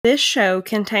This show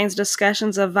contains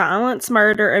discussions of violence,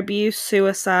 murder, abuse,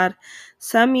 suicide,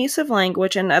 some use of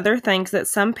language, and other things that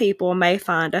some people may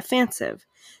find offensive.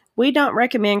 We don't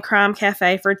recommend Crime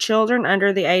Cafe for children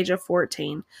under the age of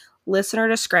 14. Listener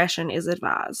discretion is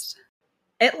advised.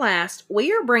 At last,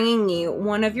 we are bringing you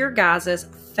one of your guys'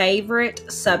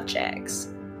 favorite subjects,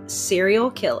 serial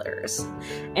killers.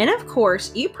 And of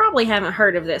course, you probably haven't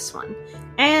heard of this one.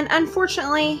 And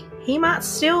unfortunately, he might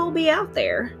still be out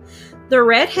there. The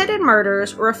Red-Headed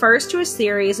Murders refers to a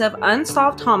series of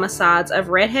unsolved homicides of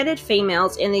red-headed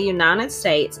females in the United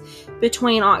States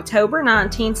between October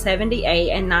 1978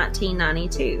 and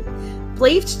 1992,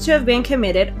 believed to have been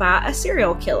committed by a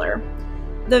serial killer.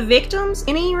 The victims,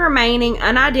 any remaining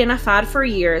unidentified for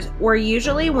years, were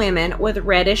usually women with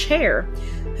reddish hair,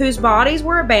 whose bodies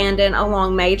were abandoned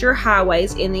along major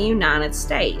highways in the United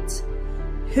States.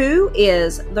 Who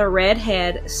is the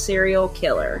redhead serial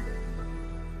killer?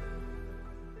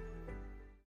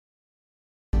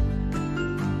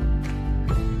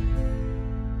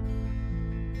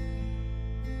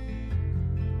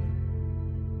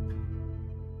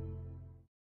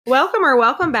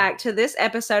 Welcome back to this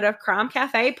episode of Crime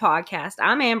Cafe Podcast.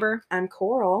 I'm Amber. I'm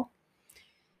Coral.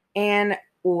 And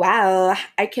wow,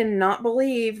 I cannot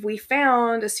believe we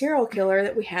found a serial killer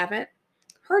that we haven't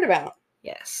heard about.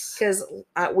 Yes. Because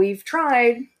we've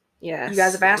tried. Yes. You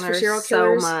guys have asked for serial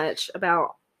killers. So much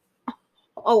about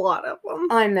a lot of them.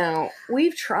 I know.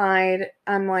 We've tried.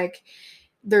 I'm like,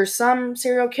 there's some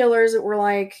serial killers that were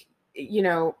like, you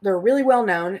know, they're really well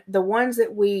known. The ones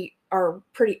that we are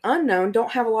pretty unknown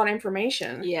don't have a lot of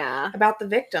information about the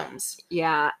victims.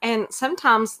 Yeah. And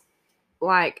sometimes,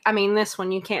 like, I mean, this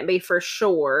one you can't be for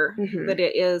sure that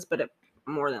it is, but it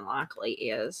more than likely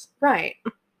is. Right.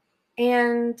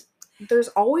 And there's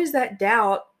always that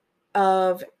doubt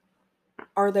of,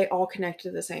 are they all connected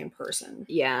to the same person?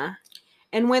 Yeah.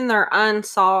 And when they're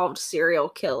unsolved serial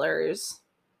killers.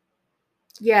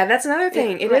 Yeah, that's another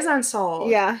thing. It is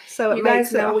unsolved. Yeah, so you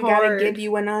guys know we gotta give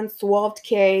you an unsolved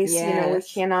case. Yes. You know, we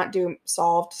cannot do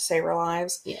solved to save our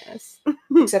lives. Yes.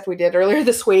 Except we did earlier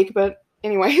this week, but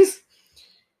anyways.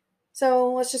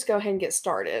 So let's just go ahead and get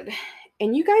started.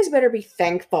 And you guys better be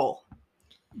thankful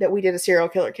that we did a serial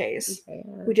killer case.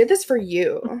 Yeah. We did this for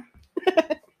you.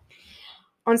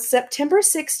 On September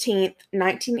 16th,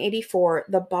 1984,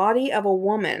 the body of a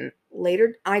woman,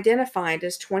 later identified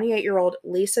as 28-year-old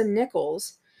Lisa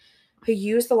Nichols, who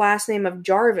used the last name of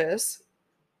Jarvis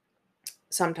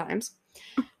sometimes,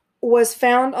 was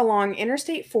found along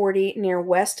Interstate 40 near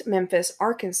West Memphis,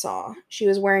 Arkansas. She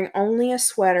was wearing only a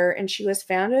sweater, and she was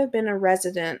found to have been a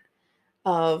resident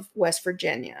of West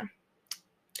Virginia.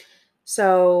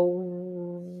 So,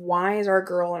 why is our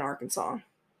girl in Arkansas?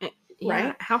 Yeah,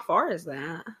 right? How far is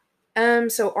that?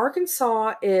 So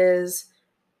Arkansas is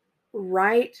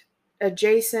right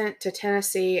adjacent to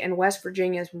Tennessee, and West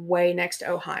Virginia is way next to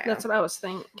Ohio. That's what I was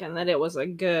thinking, that it was a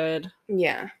good...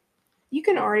 Yeah. You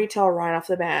can already tell right off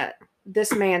the bat,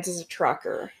 this man's is a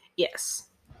trucker. Yes.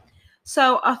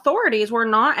 So authorities were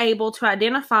not able to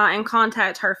identify and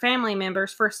contact her family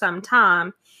members for some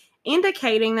time,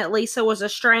 indicating that Lisa was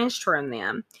estranged from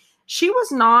them. She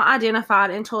was not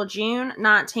identified until June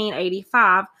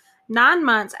 1985, 9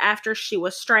 months after she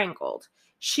was strangled.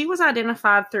 She was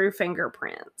identified through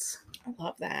fingerprints. I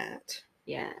love that.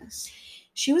 Yes.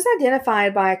 She was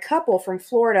identified by a couple from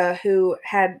Florida who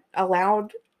had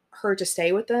allowed her to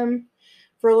stay with them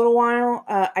for a little while.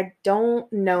 I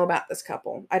don't know about this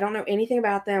couple. I don't know anything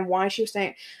about them, why she was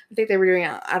staying. I think they were doing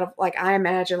it out of, like, I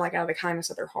imagine, like, out of the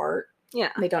kindness of their heart.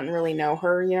 Yeah. They don't really know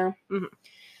her, you know? Mm-hmm.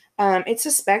 It's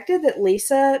suspected that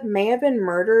Lisa may have been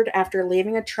murdered after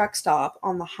leaving a truck stop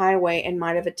on the highway and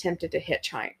might have attempted to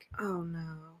hitchhike. Oh,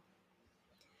 no.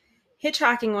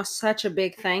 Hitchhiking was such a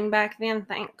big thing back then.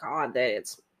 Thank God that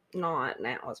it's not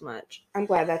now as much. I'm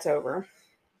glad that's over.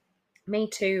 Me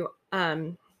too.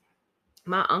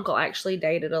 My uncle actually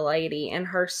dated a lady, and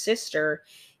her sister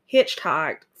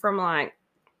hitchhiked from, like,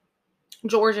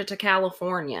 Georgia to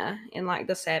California in, like,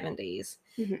 the 70s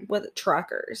with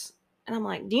truckers. And I'm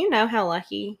like, do you know how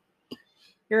lucky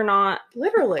you're not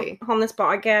literally on this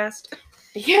podcast?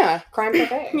 Yeah, Crime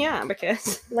Cafe. Yeah,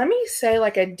 because... Let me say,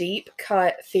 like, a deep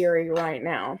cut theory right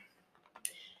now.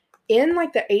 In,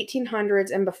 like, the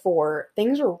 1800s and before,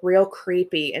 things were real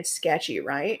creepy and sketchy,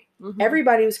 right? Mm-hmm.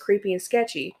 Everybody was creepy and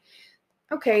sketchy.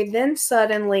 Okay, then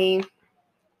suddenly,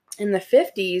 in the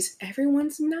 50s,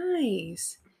 everyone's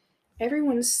nice.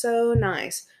 Everyone's so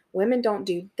nice. Women don't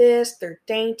do this. They're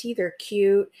dainty. They're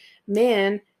cute.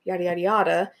 Men, yada, yada,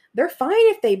 yada. They're fine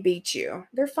if they beat you.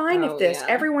 They're fine if this. Yeah.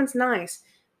 Everyone's nice.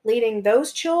 Leading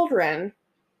those children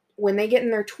when they get in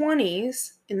their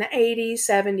 20s, in the 80s,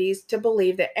 70s, to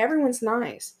believe that everyone's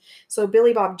nice. So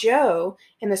Billy Bob Joe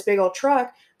in this big old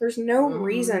truck, there's no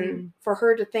reason for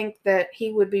her to think that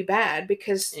he would be bad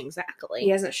because exactly he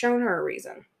hasn't shown her a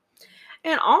reason.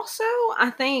 And also,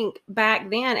 I think back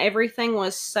then everything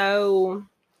was so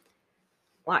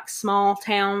like small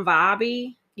town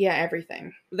vibey. Yeah,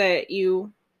 everything.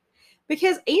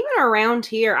 Because even around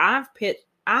here, I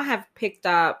have picked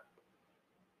up.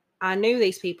 I knew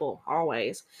these people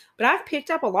always, but I've picked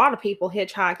up a lot of people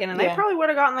hitchhiking, and they probably would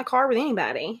have gotten in the car with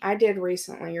anybody. I did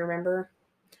recently, you remember?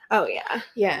 Oh, yeah.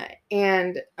 Yeah,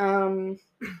 and,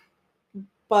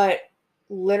 but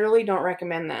literally don't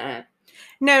recommend that.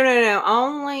 No.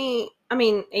 Only, I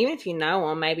mean, even if you know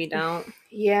them, maybe don't.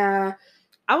 Yeah.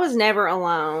 I was never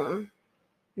alone.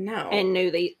 No. And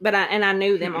knew I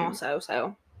knew them also,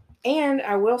 so. And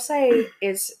I will say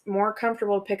it's more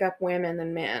comfortable to pick up women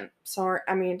than men. Sorry.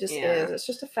 I mean, it just is. It's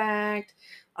just a fact.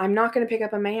 I'm not going to pick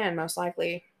up a man, most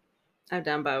likely. I've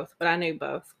done both, but I knew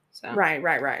both. So.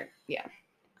 Right. Yeah.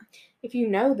 If you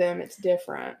know them, it's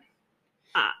different.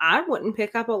 I wouldn't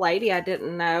pick up a lady I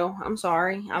didn't know. I'm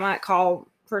sorry. I might call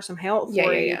for some help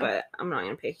for you, but I'm not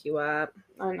going to pick you up.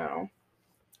 I know.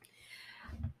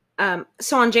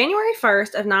 So on January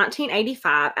 1st of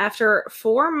 1985, after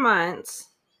 4 months...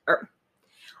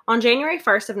 On January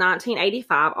 1st of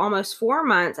 1985, almost 4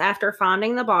 months after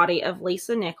finding the body of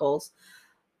Lisa Nichols,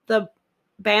 the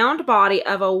bound body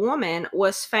of a woman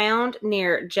was found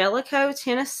near Jellicoe,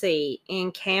 Tennessee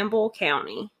in Campbell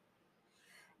County.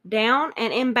 Down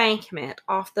an embankment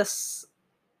off the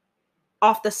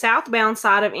southbound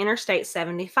side of Interstate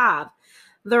 75.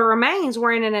 The remains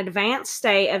were in an advanced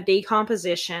state of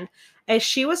decomposition as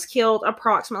she was killed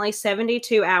approximately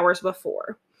 72 hours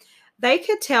before. They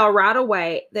could tell right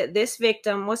away that this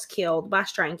victim was killed by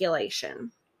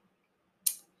strangulation.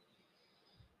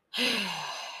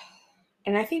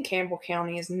 And I think Campbell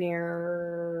County is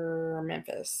near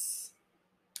Memphis.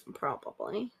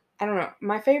 Probably. I don't know.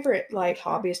 My favorite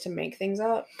hobby is to make things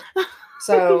up.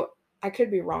 So I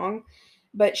could be wrong.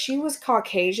 But she was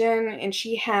Caucasian and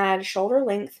she had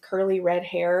shoulder-length curly red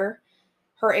hair.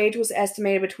 Her age was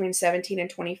estimated between 17 and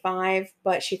 25,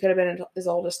 but she could have been as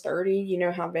old as 30. You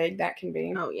know how vague that can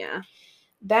be. Oh, yeah.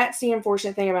 That's the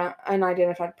unfortunate thing about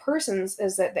unidentified persons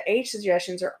is that the age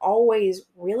suggestions are always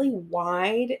really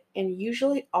wide and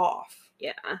usually off.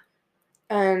 Yeah.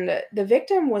 And the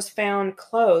victim was found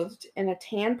clothed in a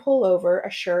tan pullover,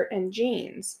 a shirt, and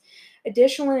jeans.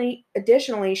 Additionally,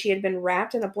 she had been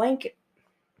wrapped in a blanket,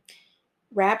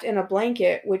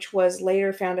 which was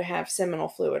later found to have seminal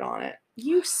fluid on it.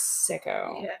 You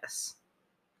sicko. Yes.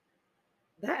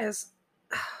 This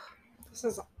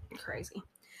is crazy.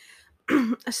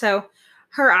 So,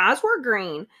 her eyes were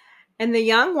green, and the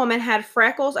young woman had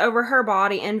freckles over her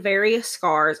body and various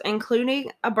scars,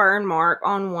 including a burn mark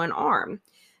on one arm.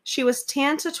 She was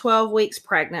 10 to 12 weeks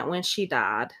pregnant when she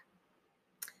died.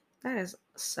 That is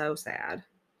so sad.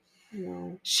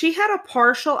 No. She had a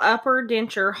partial upper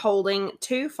denture holding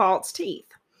 2 false teeth.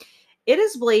 It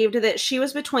is believed that she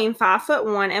was between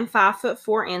 5'1" and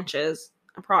 5'4" inches,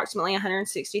 approximately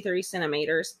 163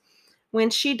 centimeters, when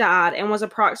she died and was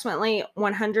approximately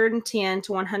 110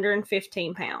 to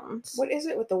 115 pounds. What is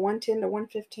it with the 110 to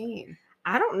 115?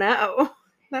 I don't know.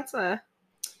 That's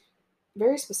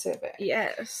very specific.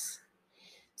 Yes.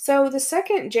 So the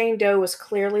second Jane Doe was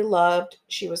clearly loved.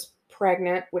 She was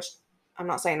pregnant, which I'm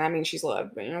not saying that means she's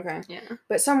loved, but okay. Yeah.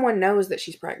 But someone knows that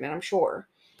she's pregnant, I'm sure.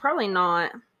 Probably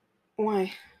not.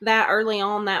 Why? That early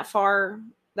on, that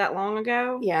long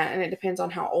ago? Yeah, and it depends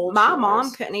on how old My mom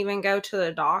couldn't even go to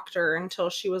the doctor until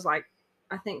she was I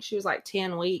think she was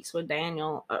 10 weeks with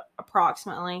Daniel,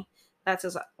 approximately. That's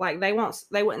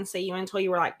they wouldn't see you until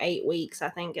you were 8 weeks, I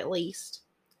think, at least.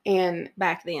 And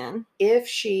back then, if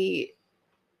she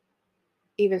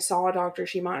even saw a doctor,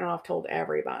 she might not have told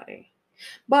everybody.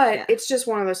 But it's just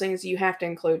one of those things you have to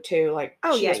include too.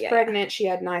 She was pregnant. She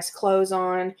had nice clothes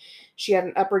on. She had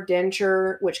an upper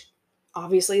denture, which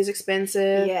obviously is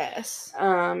expensive. Yes.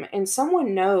 And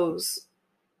someone knows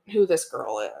who this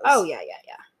girl is. Oh, yeah.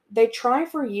 They try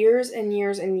for years and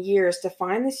years and years to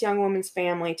find this young woman's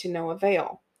family to no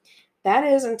avail. That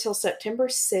is until September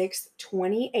 6th,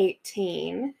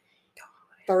 2018.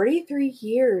 33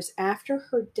 years after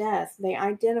her death, they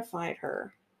identified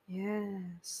her.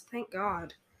 Yes, thank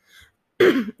God.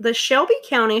 The Shelby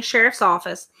County Sheriff's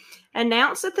Office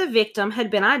announced that the victim had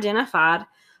been identified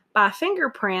by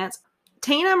fingerprints.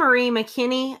 Tina Marie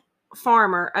McKinney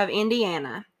Farmer of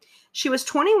Indiana. She was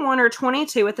 21 or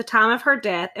 22 at the time of her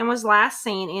death and was last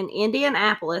seen in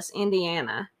Indianapolis,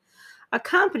 Indiana.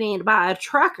 accompanied by a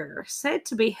trucker said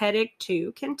to be headed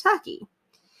to Kentucky.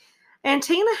 And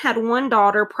Tina had one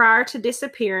daughter prior to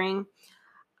disappearing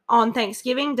on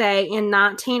Thanksgiving Day in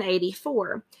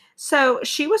 1984. So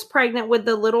she was pregnant with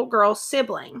the little girl's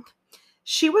sibling.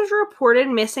 She was reported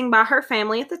missing by her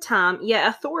family at the time, yet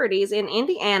authorities in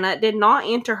Indiana did not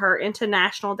enter her into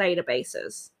national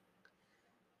databases.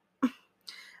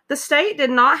 The state did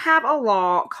not have a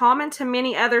law common to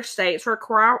many other states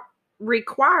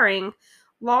requiring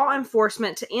law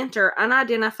enforcement to enter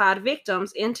unidentified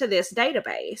victims into this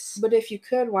database. But if you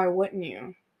could, why wouldn't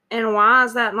you? And why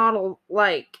is that not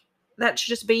that should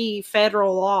just be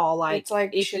federal law? Like, it's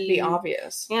like, it should be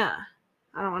obvious. Yeah.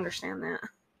 I don't understand that.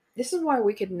 This is why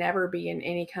we could never be in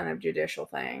any kind of judicial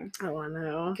thing. Oh, I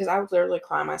know. Because I would literally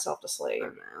cry myself to sleep. I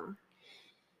know.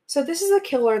 So this is a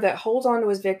killer that holds on to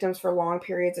his victims for long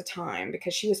periods of time,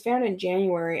 because she was found in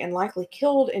January and likely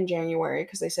killed in January,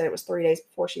 because they said it was 3 days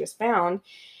before she was found.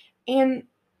 And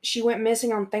she went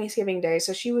missing on Thanksgiving Day,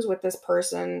 so she was with this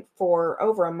person for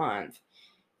over a month.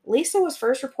 Lisa was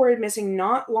first reported missing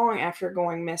not long after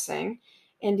going missing,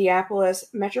 Indianapolis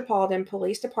Metropolitan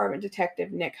Police Department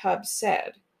Detective Nick Hubbs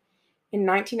said. In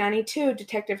 1992,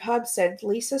 Detective Hubbs said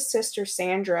Lisa's sister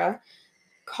Sandra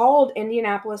called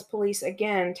Indianapolis police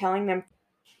again, telling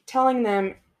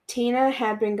them Tina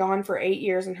had been gone for 8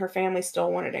 years and her family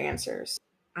still wanted answers.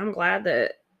 I'm glad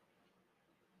that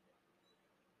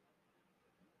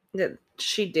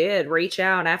she did reach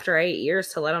out after 8 years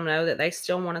to let them know that they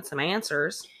still wanted some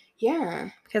answers.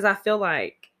 Yeah. Because I feel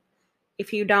like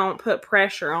if you don't put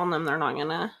pressure on them, they're not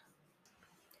gonna.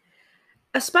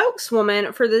 A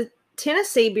spokeswoman for the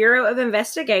Tennessee Bureau of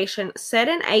Investigation said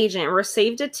an agent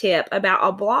received a tip about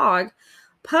a blog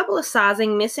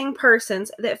publicizing missing persons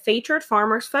that featured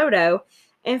Farmer's photo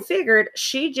and figured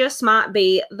she just might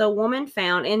be the woman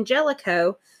found in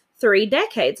Jellicoe 3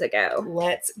 decades ago.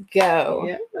 Let's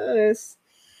go. Yes.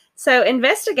 So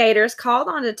investigators called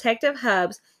on Detective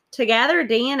Hubbs to gather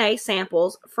DNA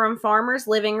samples from Farmer's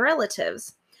living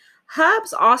relatives.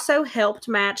 Hubbs also helped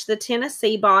match the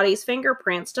Tennessee body's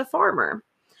fingerprints to Farmer,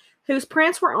 whose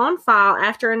prints were on file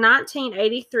after a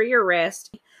 1983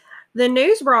 arrest. The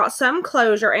news brought some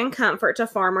closure and comfort to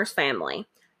Farmer's family.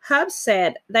 Hubbs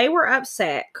said they were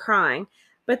upset, crying,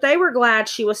 but they were glad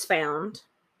she was found.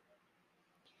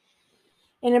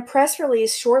 In a press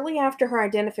release shortly after her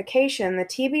identification, the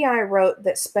TBI wrote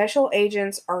that special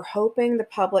agents are hoping the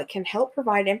public can help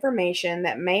provide information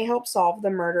that may help solve the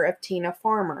murder of Tina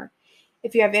Farmer.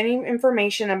 If you have any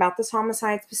information about this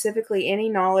homicide, specifically any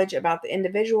knowledge about the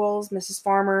individuals Mrs.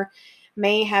 Farmer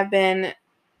may have been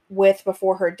with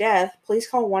before her death, please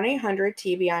call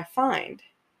 1-800-TBI-FIND.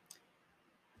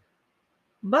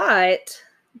 But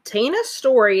Tina's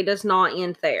story does not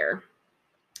end there.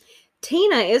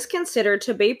 Tina is considered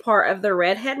to be part of the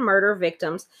redhead murder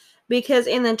victims because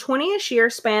in the 20-year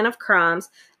span of crimes,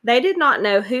 they did not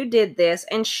know who did this,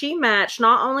 and she matched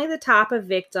not only the type of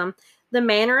victim, the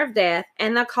manner of death,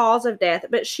 and the cause of death,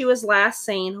 but she was last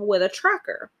seen with a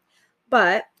trucker.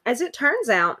 But, as it turns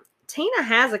out, Tina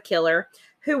has a killer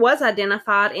who was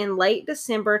identified in late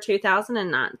December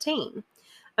 2019,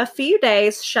 a few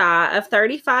days shy of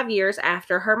 35 years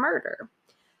after her murder.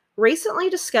 Recently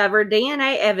discovered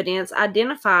DNA evidence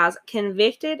identifies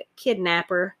convicted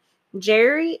kidnapper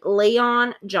Jerry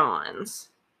Leon Johns.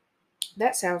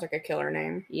 That sounds like a killer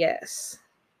name. Yes.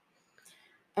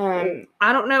 I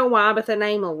don't know why, but the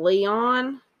name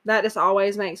Leon, that just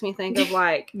always makes me think of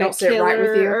like don't sit right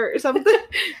with you or something.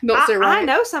 Don't sit right. I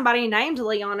know somebody named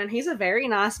Leon, and he's a very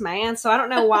nice man, so I don't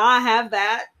know why I have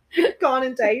that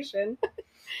connotation.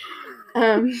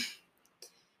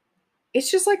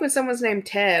 It's just like when someone's named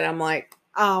Ted, I'm like,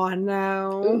 oh, I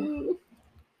know. Ooh.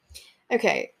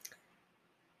 Okay.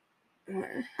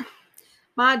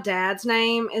 My dad's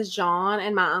name is John,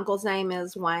 and my uncle's name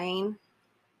is Wayne.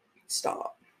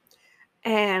 Stop.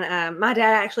 And my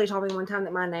dad actually told me one time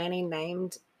that my nanny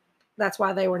that's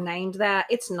why they were named that.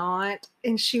 It's not.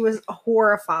 And she was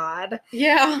horrified.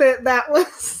 Yeah. That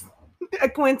was a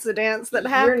coincidence that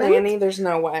happened. Your nanny, there's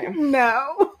no way.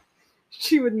 No.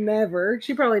 She would never.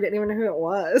 She probably didn't even know who it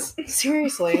was.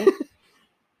 Seriously.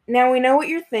 Now we know what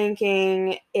you're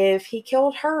thinking. If he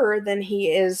killed her, then he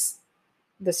is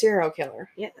the serial killer.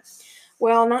 Yes.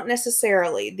 Well, not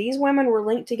necessarily. These women were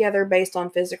linked together based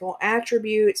on physical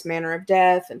attributes, manner of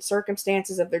death, and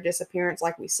circumstances of their disappearance,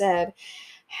 like we said.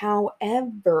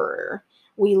 However,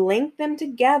 we linked them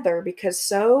together because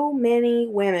so many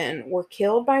women were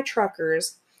killed by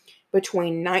truckers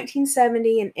between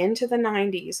 1970 and into the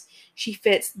 90s. She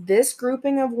fits this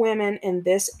grouping of women in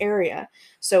this area.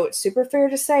 So it's super fair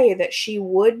to say that she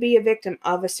would be a victim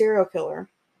of a serial killer.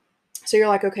 So you're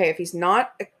like, okay, if he's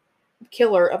not a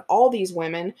killer of all these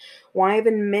women, why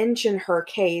even mention her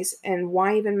case and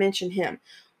why even mention him?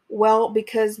 Well,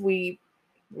 because we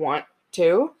want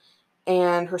to,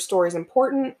 and her story is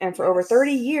important. And for over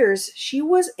 30 years, she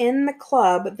was in the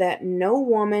club that no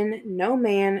woman, no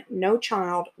man, no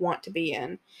child want to be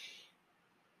in.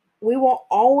 We will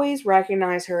always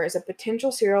recognize her as a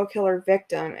potential serial killer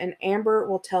victim, and Amber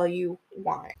will tell you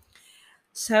why.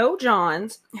 So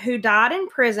Johns, who died in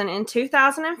prison in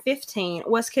 2015,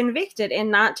 was convicted in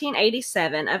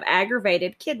 1987 of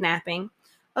aggravated kidnapping,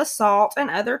 assault, and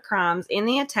other crimes in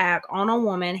the attack on a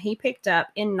woman he picked up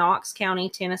in Knox County,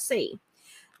 Tennessee,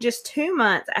 just 2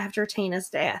 months after Tina's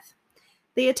death.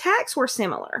 The attacks were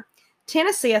similar.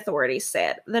 Tennessee authorities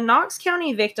said the Knox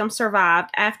County victim survived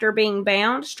after being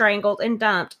bound, strangled, and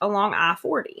dumped along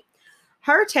I-40.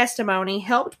 Her testimony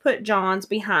helped put Johns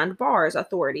behind bars,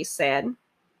 authorities said.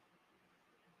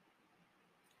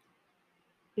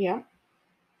 Yeah.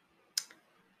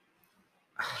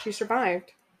 She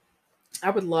survived. I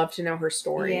would love to know her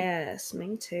story. Yes,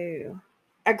 me too.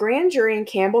 A grand jury in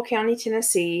Campbell County,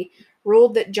 Tennessee,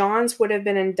 ruled that Johns would have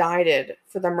been indicted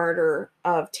for the murder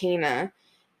of Tina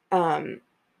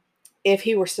if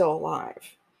he were still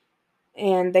alive.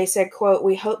 And they said, quote,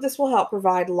 "We hope this will help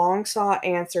provide long-sought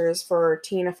answers for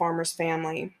Tina Farmer's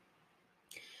family."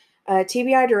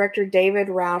 TBI Director David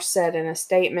Roush said in a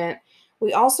statement,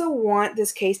 "We also want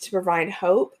this case to provide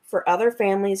hope for other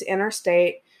families in our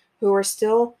state who are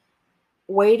still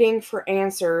waiting for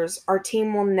answers. Our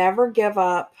team will never give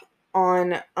up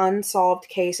on unsolved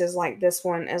cases like this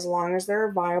one as long as there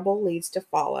are viable leads to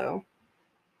follow."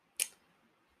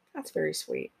 That's very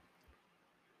sweet.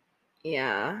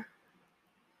 Yeah.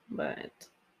 But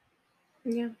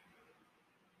Yeah.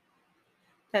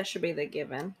 that should be the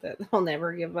given, that they'll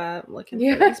never give up looking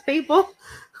Yeah. for these people.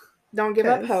 Don't give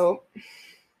up 'Cause- hope.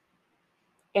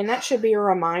 And that should be a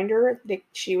reminder that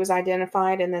she was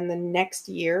identified, and then the next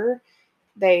year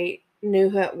they knew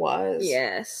who it was.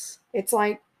 Yes. It's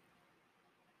like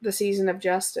the season of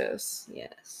justice.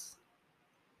 Yes.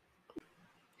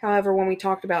 However, when we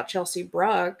talked about Chelsea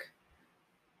Bruck,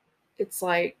 it's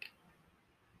like,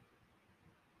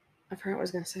 I forgot what I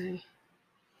was going to say.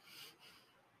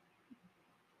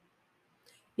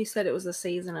 You said it was a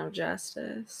season of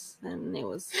justice, and it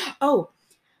was... Oh,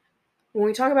 when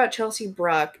we talk about Chelsea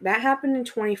Bruck, that happened in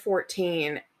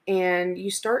 2014, and you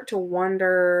start to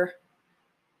wonder,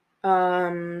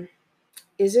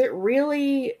 is it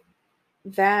really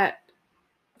that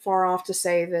far off to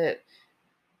say that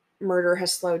murder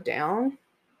has slowed down?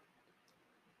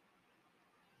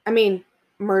 I mean,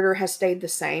 murder has stayed the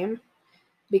same,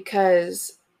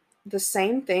 because the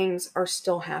same things are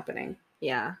still happening.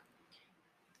 Yeah.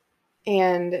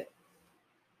 And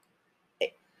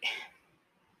it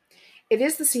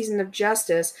is the season of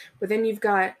justice, but then you've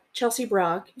got Chelsea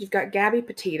Bruck, you've got Gabby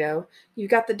Petito,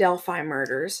 you've got the Delphi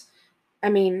murders. I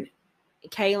mean,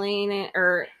 Colin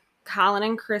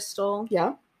and Crystal.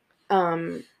 yeah.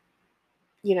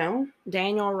 You know,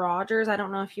 Daniel Rogers. I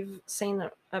don't know if you've seen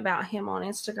about him on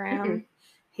Instagram. Mm-mm.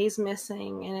 He's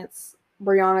missing, and it's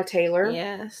Breonna Taylor.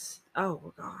 Yes.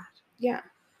 Oh God. Yeah.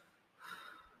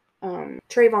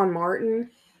 Trayvon Martin.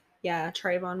 Yeah,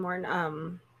 Trayvon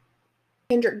Martin.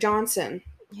 Kendrick Johnson.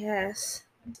 Yes.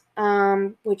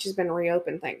 Which has been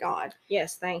reopened, thank God.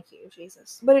 Yes, thank you,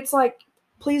 Jesus. But it's like,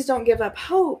 please don't give up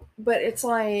hope. But it's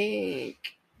like,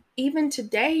 even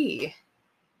today.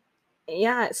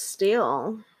 Yeah, it's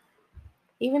still.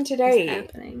 Even today.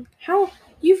 It's happening.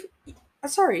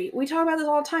 Sorry, we talk about this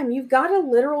all the time. You've got a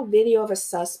literal video of a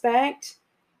suspect,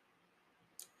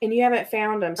 and you haven't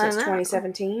found him since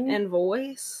 2017. And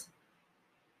voice.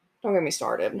 Don't get me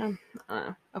started.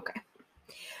 Okay.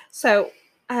 So,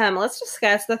 let's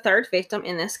discuss the third victim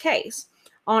in this case.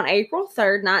 On April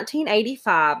 3rd,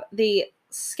 1985, the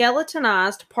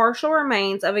skeletonized partial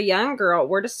remains of a young girl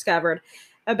were discovered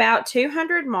about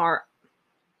 200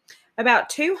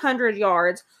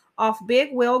 yards off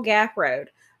Big Wheel Gap Road,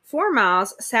 4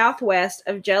 miles southwest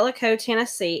of Jellicoe,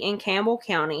 Tennessee, in Campbell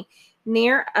County,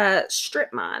 near a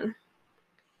strip mine.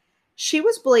 She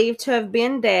was believed to have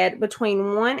been dead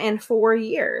between 1 and 4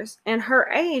 years, and her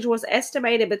age was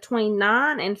estimated between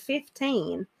 9 and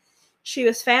 15. She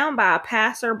was found by a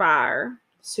passerby.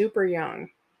 Super young.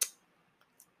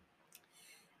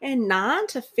 And 9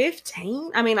 to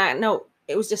 15? I mean, I know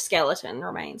it was just skeleton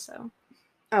remains, so.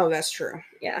 Oh, that's true.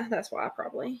 Yeah, that's why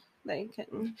they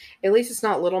couldn't. At least it's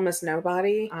not Little Miss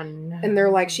Nobody. I know. And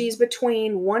they're like, she's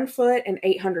between 1 foot and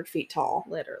 800 feet tall.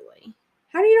 Literally.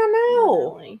 How do you not know?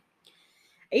 Literally.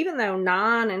 Even though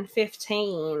 9 and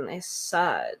 15 is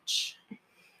such.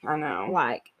 I know.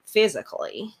 Like,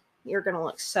 physically. you're going to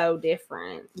look so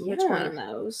different Yeah. between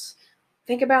those.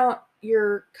 Think about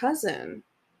your cousin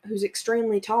who's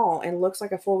extremely tall and looks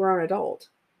like a full-grown adult.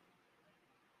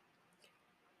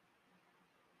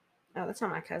 Oh, that's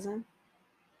not my cousin.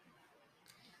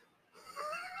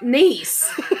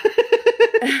 Niece.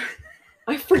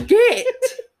 I forget.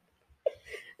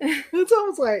 It's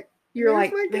almost like, You're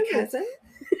where's like, my the cousin?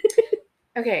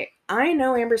 Okay, I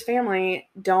know Amber's family.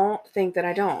 Don't think that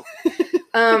I don't.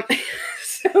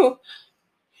 So,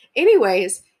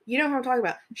 anyways, you know who I'm talking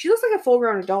about. She looks like a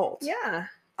full-grown adult. Yeah.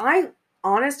 I,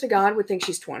 honest to God, would think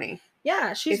she's 20.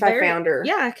 Yeah, she's If I found her.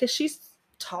 Yeah, because she's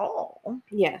tall.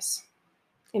 Yes.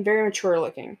 And very mature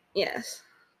looking. Yes.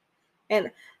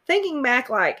 And thinking back,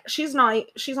 like, she's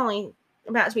only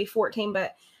about to be 14,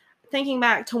 but thinking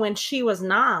back to when she was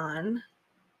 9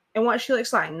 and what she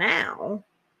looks like now,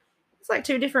 it's like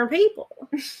two different people.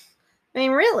 I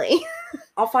mean, really.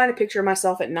 I'll find a picture of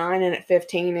myself at 9 and at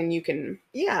 15 and you can...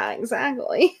 Yeah,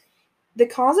 exactly. The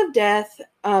cause of death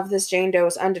of this Jane Doe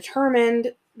is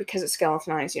undetermined because it's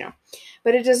skeletonized, you know.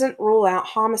 But it doesn't rule out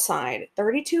homicide.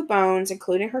 32 bones,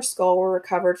 including her skull, were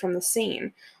recovered from the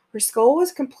scene. Her skull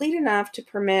was complete enough to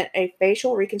permit a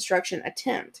facial reconstruction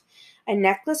attempt. A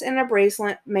necklace and a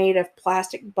bracelet made of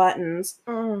plastic buttons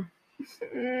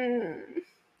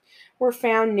were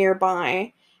found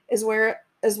nearby, as well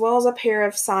as a pair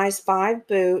of size 5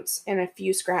 boots and a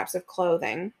few scraps of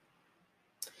clothing.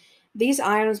 These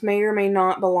items may or may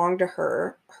not belong to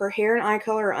her. Her hair and eye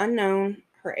color are unknown.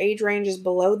 Her age range is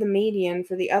below the median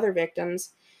for the other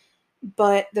victims,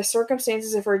 but the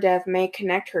circumstances of her death may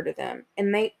connect her to them,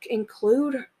 and they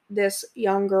include this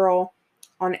young girl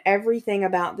on everything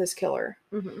about this killer.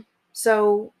 Mm-hmm.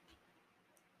 So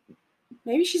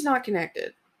maybe she's not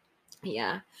connected.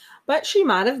 Yeah. But she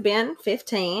might have been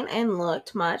 15 and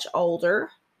looked much older.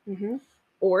 Mm-hmm.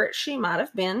 Or she might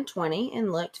have been 20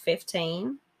 and looked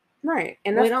 15. Right.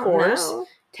 And We of don't course, know.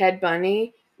 Ted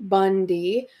Bundy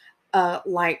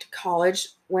liked college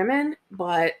women,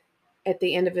 but towards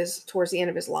the end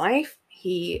of his life,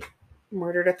 he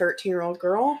murdered a 13-year-old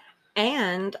girl.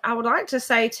 And I would like to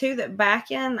say, too, that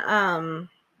back in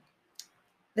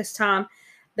this time,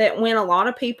 that when a lot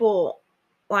of people,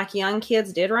 like young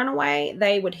kids, did run away,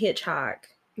 they would hitchhike.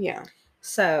 Yeah.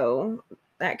 So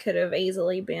that could have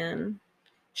easily been,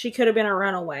 she could have been a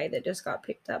runaway that just got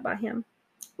picked up by him.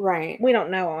 Right. We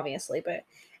don't know, obviously, but,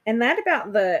 and that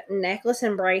about the necklace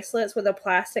and bracelets with the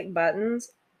plastic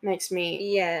buttons makes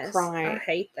me cry. I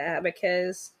hate that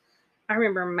because I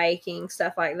remember making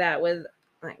stuff like that with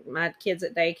like my kids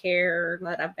at daycare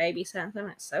that I babysat them.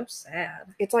 It's so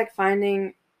sad. It's like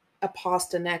finding a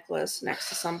pasta necklace next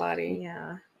to somebody.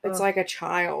 Yeah. It's like a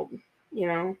child, you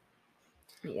know?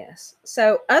 Yes.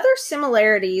 So other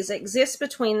similarities exist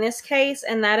between this case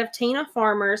and that of Tina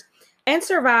Farmer's and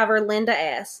survivor Linda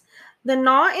S. The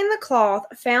knot in the cloth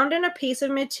found in a piece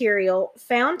of material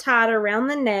found tied around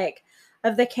the neck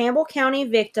of the Campbell County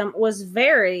victim was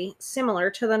very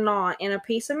similar to the knot in a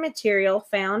piece of material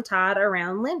found tied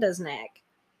around Linda's neck.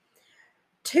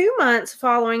 2 months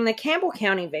following the Campbell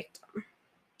County victim.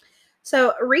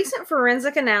 So, recent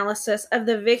forensic analysis of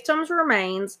the victim's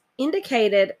remains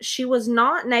indicated she was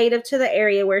not native to the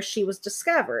area where she was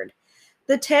discovered.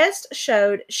 The test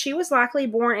showed she was likely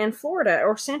born in Florida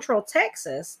or Central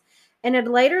Texas and had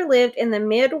later lived in the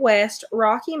Midwest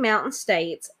Rocky Mountain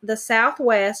states, the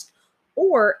Southwest,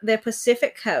 or the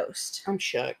Pacific coast. I'm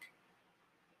shook.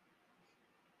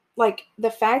 Like,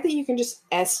 the fact that you can just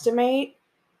estimate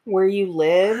where you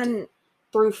lived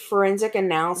through forensic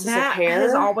analysis of hair. That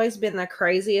has always been the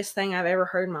craziest thing I've ever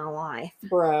heard in my life.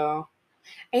 Bro.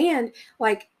 And,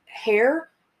 like, hair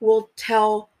will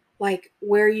tell, like,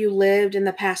 where you lived in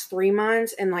the past 3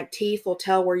 months, and, like, teeth will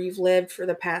tell where you've lived for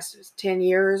the past 10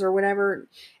 years or whatever.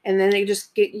 And then they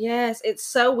just get... Yes, it's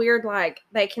so weird. Like,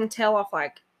 they can tell off,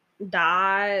 like,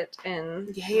 diet and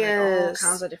like, all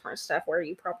kinds of different stuff where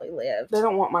you probably lived. They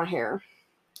don't want my hair.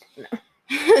 No.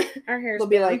 Our hair's They'll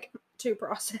be like... too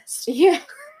processed. Yeah.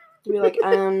 They'll be like,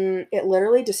 it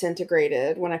literally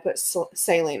disintegrated when I put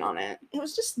saline on it. It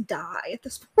was just dye at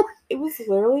this point. It was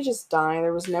literally just dye.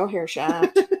 There was no hair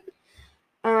shaft.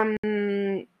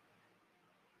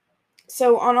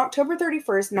 So on October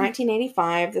 31st,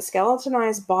 1985, the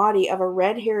skeletonized body of a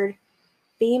red-haired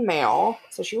female,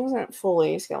 so she wasn't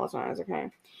fully skeletonized, okay?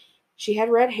 She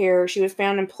had red hair. She was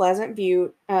found in Pleasant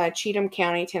View, Cheatham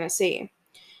County, Tennessee.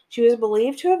 She was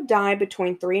believed to have died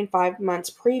between 3 and 5 months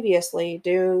previously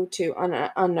due to an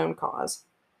unknown cause.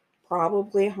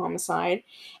 Probably a homicide.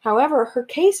 However, her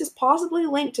case is possibly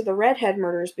linked to the Redhead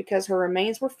murders because her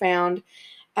remains were found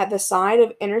at the side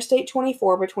of Interstate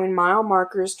 24 between mile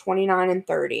markers 29 and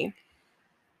 30.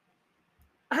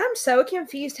 I'm so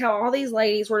confused how all these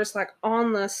ladies were just like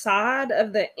on the side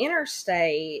of the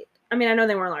interstate. I mean, I know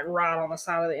they weren't like right on the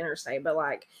side of the interstate, but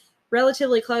like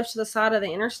relatively close to the side of the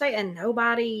interstate, and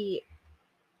nobody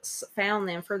found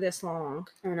them for this long.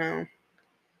 I know.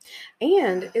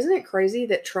 And isn't it crazy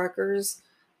that truckers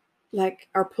like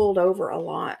are pulled over a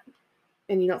lot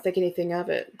and you don't think anything of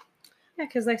it? Yeah,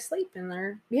 because they sleep in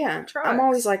there. Yeah. Trucks. I'm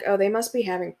always like, oh, they must be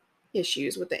having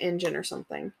issues with the engine or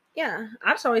something. Yeah,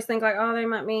 I just always think like, oh, they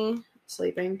might be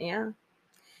sleeping. Yeah,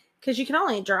 because you can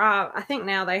only drive. I think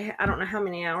now I don't know how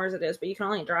many hours it is, but you can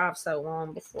only drive so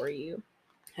long before you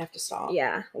have to stop.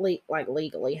 Yeah, like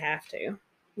legally have to.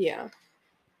 Yeah,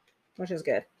 which is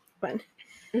good. But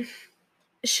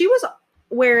she was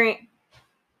wearing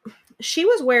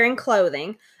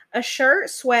clothing, a shirt,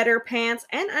 sweater, pants,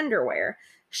 and underwear.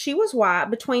 She was white,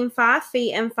 between 5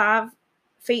 feet and 5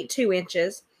 feet 2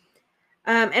 inches.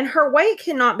 And her weight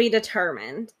cannot be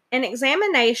determined. An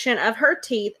examination of her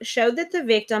teeth showed that the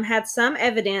victim had some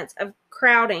evidence of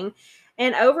crowding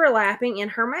and overlapping in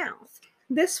her mouth.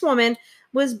 This woman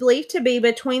was believed to be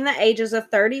between the ages of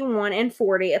 31 and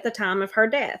 40 at the time of her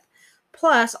death.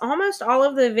 Plus, almost all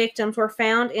of the victims were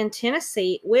found in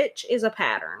Tennessee, which is a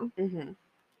pattern. Mm-hmm.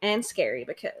 And scary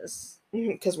because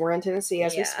we're in Tennessee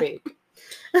as we speak.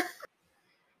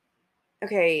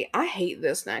 Okay, I hate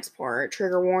this next part.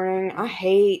 Trigger warning. I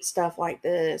hate stuff like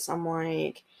this. I'm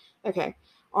like, okay.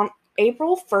 On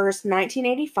April 1st,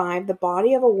 1985, the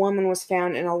body of a woman was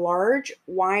found in a large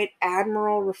white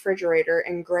Admiral refrigerator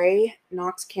in Gray,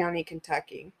 Knox County,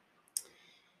 Kentucky,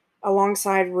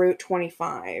 alongside Route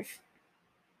 25.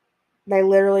 They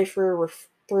literally threw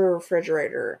a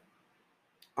refrigerator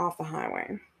off the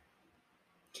highway.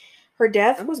 Her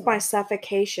death was by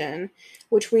suffocation,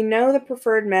 which we know the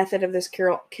preferred method of this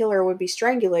killer would be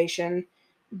strangulation,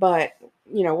 but,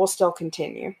 we'll still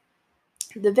continue.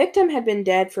 The victim had been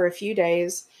dead for a few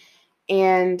days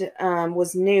and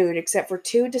was nude except for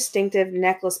 2 distinctive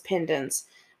necklace pendants,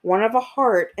 one of a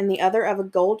heart and the other of a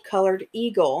gold-colored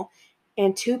eagle,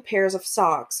 and 2 pairs of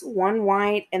socks, one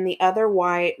white and the other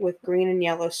white with green and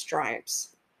yellow stripes.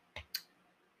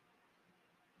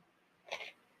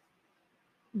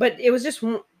 But it was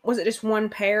it just one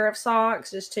pair of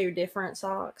socks? Just 2 different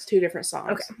socks? 2 different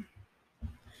socks.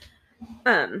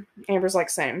 Okay. Amber's like,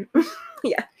 same.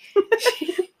 Yeah.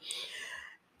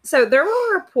 So there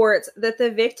were reports that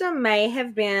the victim may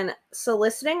have been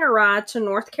soliciting a ride to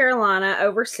North Carolina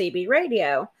over CB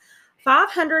radio.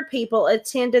 500 people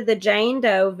attended the Jane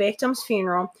Doe victim's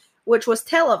funeral, which was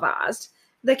televised.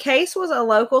 The case was a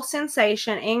local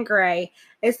sensation in Gray,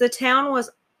 as the town was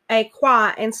a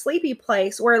quiet and sleepy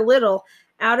place where little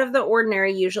out of the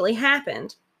ordinary usually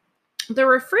happened. The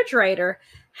refrigerator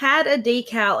had a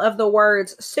decal of the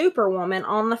words Superwoman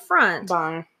on the front.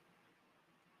 Bye.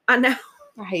 I know.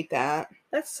 I hate that.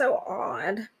 That's so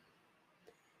odd.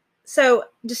 So,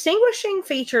 distinguishing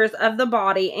features of the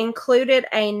body included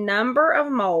a number of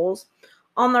moles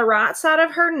on the right side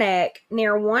of her neck,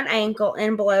 near one ankle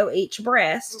and below each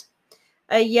breast,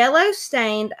 a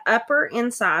yellow-stained upper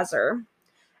incisor,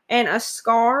 and a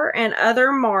scar and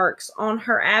other marks on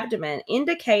her abdomen,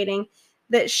 indicating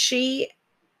that she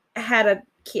had a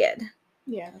kid.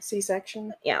 Yeah,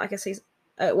 C-section. Yeah, like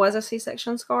it was a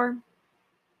C-section scar.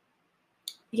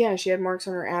 Yeah, she had marks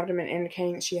on her abdomen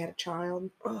indicating that she had a child.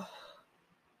 Oh.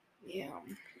 Yeah.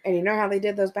 And you know how they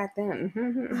did those back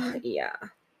then. Yeah.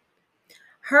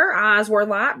 Her eyes were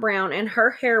light brown and her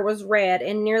hair was red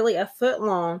and nearly a foot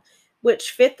long,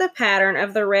 which fit the pattern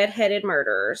of the red-headed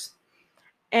murderers.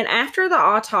 And after the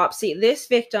autopsy, this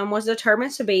victim was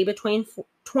determined to be between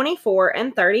 24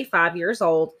 and 35 years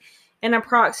old and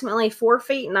approximately 4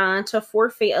 feet 9 to 4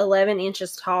 feet 11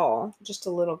 inches tall. Just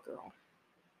a little girl.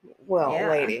 Well,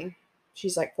 lady.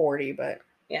 She's like 40, but...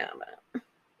 Yeah, but...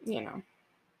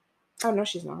 Oh, no,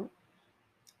 she's not.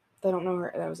 They don't know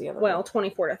her. That was the other one. Well,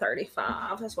 24 to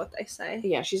 35 is what they say.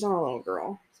 Yeah, she's not a little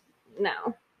girl.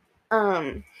 No.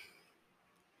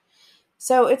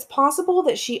 So it's possible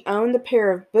that she owned the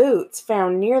pair of boots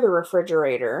found near the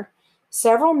refrigerator.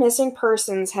 Several missing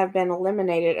persons have been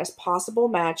eliminated as possible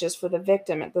matches for the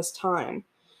victim at this time.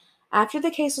 After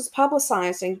the case was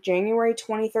publicized in January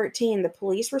 2013, the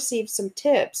police received some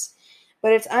tips,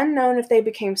 but it's unknown if they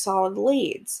became solid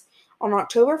leads. On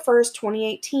October 1st,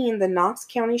 2018, the Knox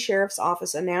County Sheriff's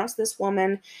Office announced this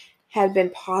woman had been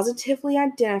positively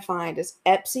identified as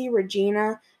Epsie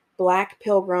Regina Black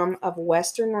Pilgrim of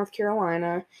Western North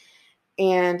Carolina,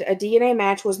 and a DNA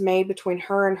match was made between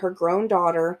her and her grown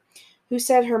daughter, who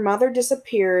said her mother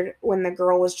disappeared when the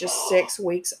girl was just 6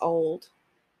 weeks old.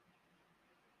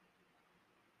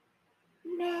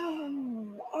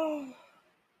 No. Oh.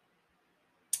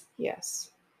 Yes.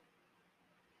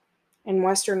 In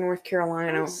western North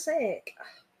Carolina, I'm sick.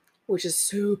 which is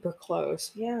super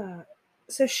close. Yeah.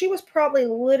 So she was probably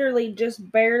literally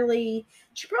just barely,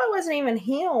 she probably wasn't even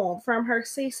healed from her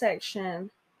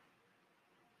C-section.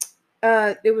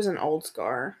 It was an old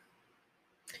scar,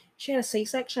 She had a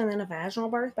C-section and then a vaginal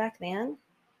birth back then?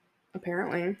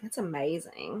 apparently. That's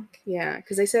amazing. Yeah,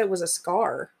 because they said it was a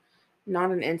scar,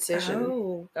 not an incision.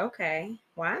 Oh, okay.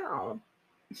 Wow.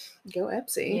 Go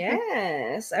Epsy.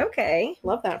 Yes. Okay.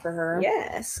 Love that for her.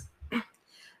 Yes.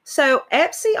 So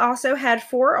Epsy also had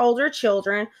 4 older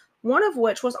children, one of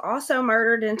which was also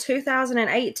murdered in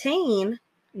 2018.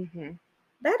 Mm-hmm.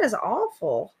 That is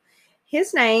awful.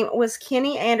 His name was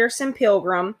Kenny Anderson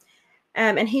Pilgrim,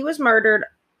 and he was murdered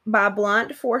by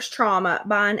blunt force trauma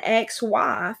by an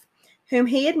ex-wife whom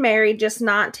he had married just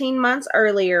 19 months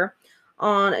earlier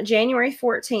on January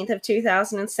 14th of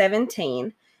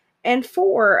 2017, and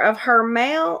 4 of her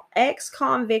male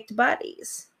ex-convict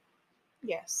buddies.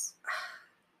 Yes.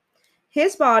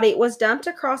 His body was dumped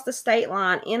across the state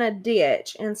line in a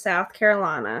ditch in South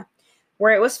Carolina,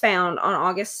 where it was found on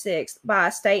August 6th by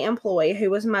a state employee who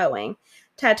was mowing.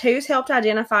 Tattoos helped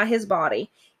identify his body.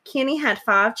 Kenny had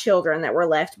 5 children that were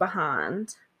left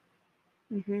behind.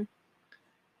 Mm-hmm.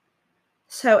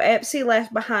 So Epsy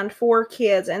left behind 4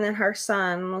 kids, and then her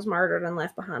son was murdered and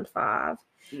left behind 5.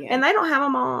 Yeah. And they don't have a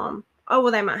mom. Oh,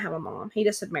 well, they might have a mom. He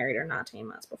just had married her 19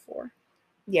 months before.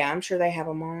 Yeah, I'm sure they have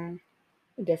a mom.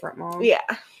 A different mom. Yeah.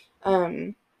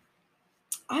 I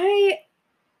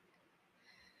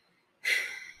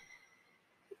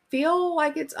feel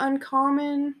like it's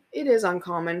uncommon. It is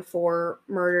uncommon for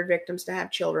murdered victims to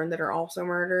have children that are also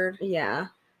murdered. Yeah.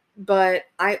 But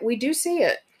we do see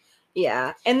it.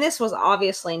 Yeah. And this was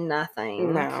obviously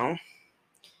nothing. No.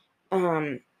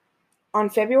 On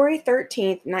February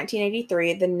 13th,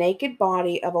 1983, the naked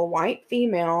body of a white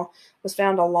female was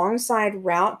found alongside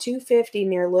Route 250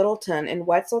 near Littleton in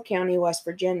Wetzel County, West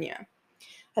Virginia.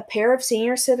 A pair of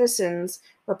senior citizens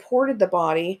reported the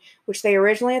body, which they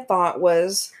originally thought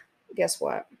was, guess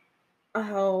what?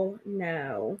 Oh,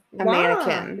 no. A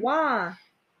mannequin. Why?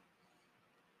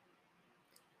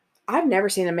 I've never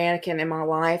seen a mannequin in my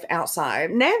life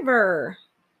outside. Never.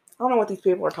 I don't know what these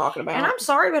people are talking about. And I'm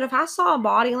sorry, but if I saw a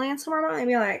body land somewhere, I'd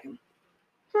be like,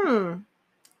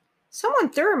 someone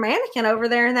threw a mannequin over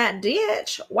there in that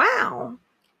ditch. Wow.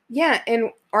 Yeah, and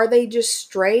are they just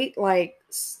straight, like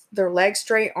their legs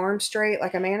straight, arms straight,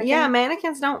 like a mannequin? Yeah,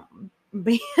 mannequins don't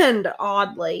bend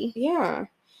oddly. Yeah.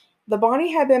 The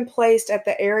body had been placed at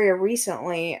the area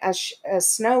recently as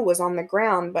snow was on the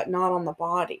ground, but not on the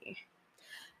body.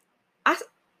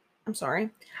 I'm sorry.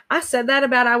 I said that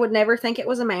about I would never think it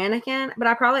was a mannequin, but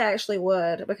I probably actually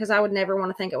would, because I would never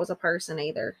want to think it was a person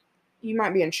either. You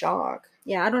might be in shock.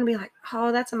 Yeah, I'd want to be like,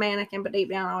 oh, that's a mannequin, but deep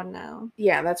down I would know.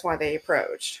 Yeah, that's why they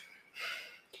approached.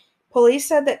 Police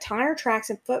said that tire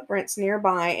tracks and footprints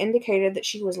nearby indicated that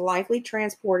she was likely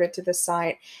transported to the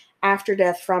site after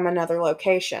death from another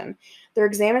location. Their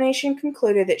examination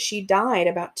concluded that she died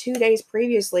about 2 days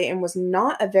previously and was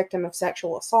not a victim of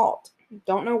sexual assault.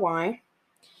 Don't know why.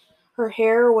 Her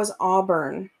hair was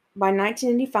auburn. By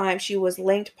 1985, she was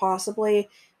linked possibly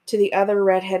to the other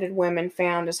redheaded women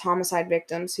found as homicide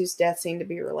victims whose deaths seemed to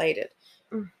be related.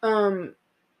 You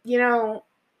know,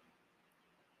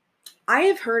 I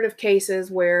have heard of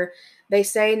cases where they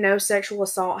say no sexual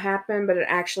assault happened, but it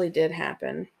actually did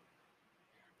happen.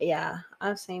 Yeah,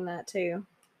 I've seen that too.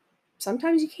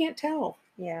 Sometimes you can't tell.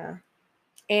 Yeah.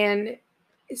 And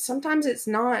sometimes it's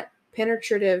not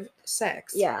penetrative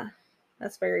sex. Yeah,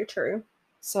 that's very true.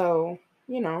 So,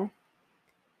 you know.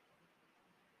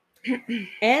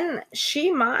 And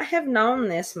she might have known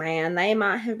this man. They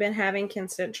might have been having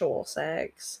consensual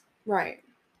sex. Right.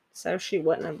 So she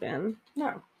wouldn't have been.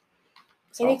 No.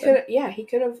 Assaulted. And he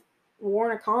could have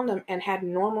worn a condom and had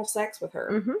normal sex with her.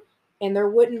 Mm-hmm. And there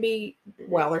wouldn't be,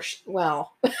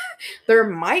 there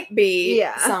might be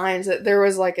signs that there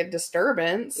was like a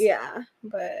disturbance. Yeah,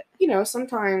 but you know,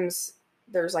 sometimes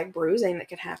there's like bruising that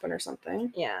could happen or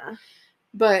something. Yeah.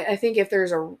 But I think if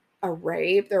there's a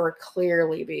rape, there would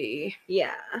clearly be.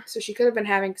 Yeah. So she could have been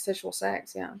having consensual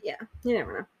sex, yeah. Yeah, you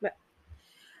never know.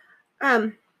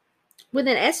 But with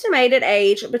an estimated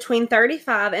age between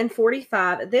 35 and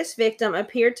 45, this victim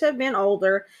appeared to have been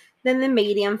older than the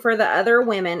median for the other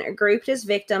women grouped as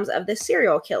victims of the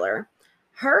serial killer.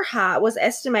 Her height was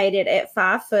estimated at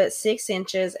 5 foot 6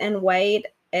 inches and weighed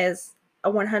as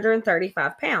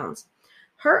 135 pounds.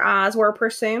 Her eyes were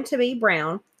presumed to be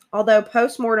brown, although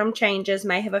post-mortem changes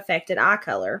may have affected eye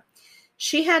color.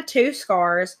 She had 2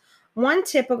 scars, one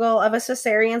typical of a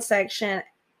cesarean section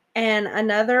and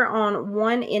another on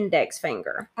one index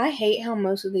finger. I hate how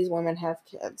most of these women have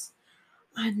kids.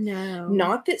 I know.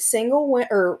 Not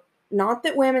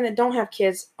that women that don't have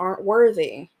kids aren't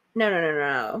worthy.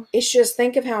 No. It's just,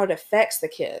 think of how it affects the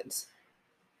kids.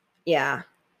 Yeah.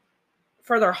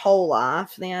 For their whole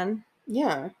life, then.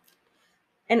 Yeah.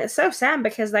 And it's so sad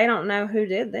because they don't know who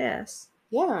did this.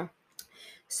 Yeah.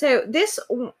 So this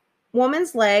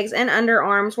woman's legs and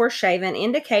underarms were shaven,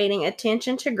 indicating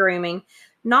attention to grooming,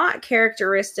 not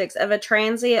characteristics of a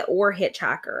transient or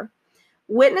hitchhiker.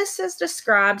 Witnesses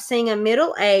described seeing a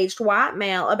middle-aged white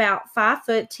male about 5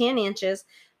 foot 10 inches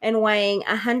and weighing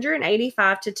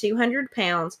 185 to 200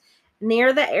 pounds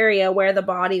near the area where the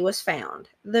body was found.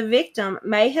 The victim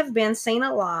may have been seen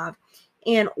alive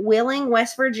in Wheeling,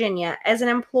 West Virginia, as an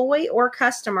employee or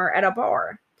customer at a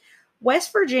bar.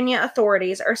 West Virginia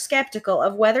authorities are skeptical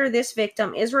of whether this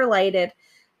victim is related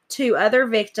to other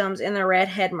victims in the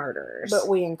Redhead murders. But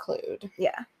we include.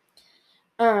 Yeah.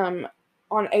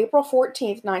 On April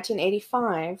 14th,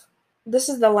 1985, this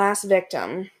is the last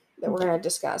victim that we're going to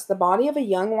discuss. The body of a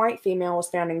young white female was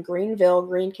found in Greenville,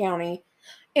 Greene County,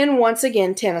 and once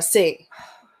again, Tennessee.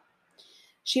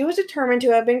 She was determined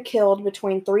to have been killed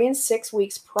between 3 and 6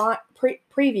 weeks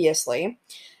previously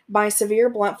by severe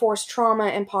blunt force trauma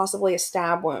and possibly a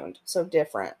stab wound. So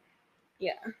different.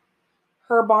 Yeah.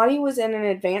 Her body was in an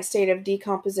advanced state of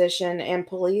decomposition, and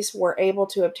police were able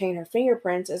to obtain her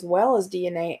fingerprints as well as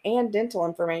DNA and dental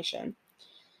information.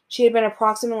 She had been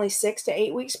approximately 6 to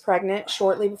 8 weeks pregnant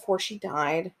shortly before she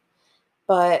died,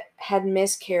 but had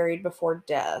miscarried before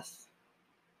death.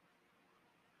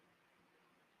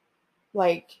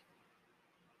 Like,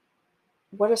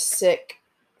 what a sick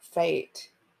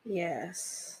fate.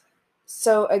 Yes.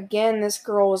 So again, this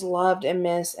girl was loved and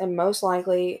missed, and most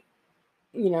likely,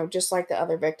 just like the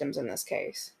other victims in this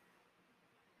case.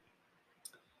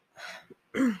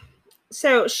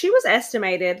 So she was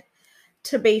estimated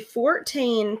to be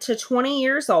 14 to 20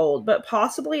 years old, but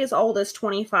possibly as old as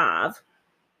 25.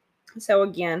 So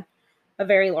again, a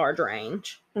very large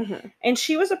range. Mm-hmm. And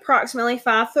she was approximately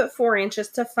 5 foot 4 inches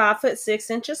to 5 foot 6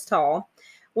 inches tall,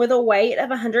 with a weight of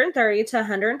 130 to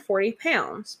 140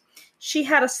 pounds. She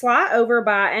had a slight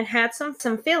overbite and had some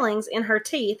fillings in her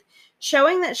teeth,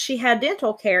 showing that she had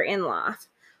dental care in life.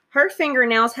 Her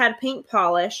fingernails had pink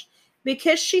polish.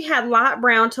 Because she had light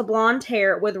brown to blonde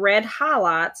hair with red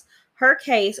highlights, her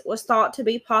case was thought to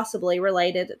be possibly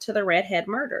related to the Redhead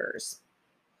murders.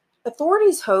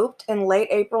 Authorities hoped in late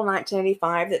April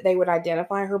 1985 that they would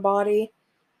identify her body,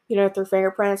 through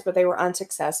fingerprints, but they were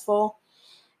unsuccessful.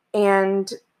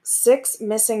 And 6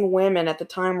 missing women at the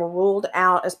time were ruled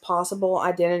out as possible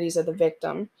identities of the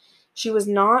victim. She was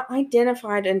not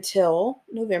identified until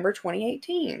November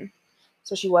 2018.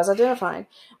 So she was identified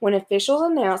when officials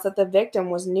announced that the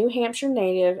victim was New Hampshire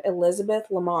native Elizabeth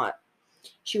Lamott.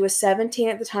 She was 17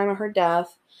 at the time of her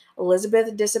death.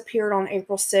 Elizabeth disappeared on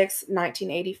April 6,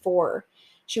 1984.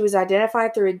 She was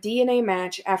identified through a DNA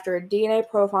match after a DNA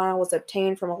profile was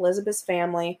obtained from Elizabeth's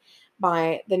family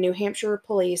by the New Hampshire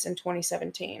police in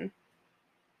 2017.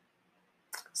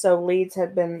 So leads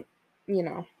had been,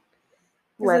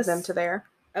 led them to there.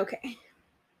 Okay.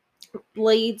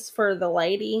 Leads for the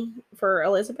lady, for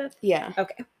Elizabeth? Yeah.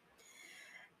 Okay.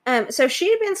 So she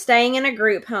had been staying in a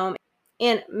group home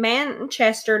in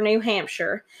Manchester, New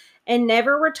Hampshire, and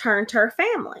never returned to her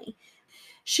family.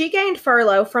 She gained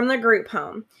furlough from the group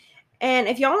home. And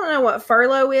if y'all don't know what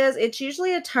furlough is, it's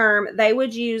usually a term they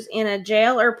would use in a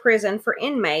jail or prison for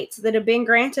inmates that have been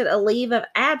granted a leave of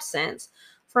absence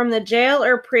from the jail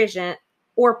or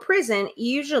prison,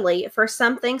 usually for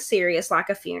something serious like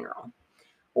a funeral.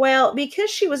 Well, because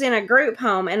she was in a group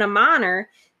home and a minor,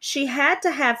 she had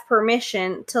to have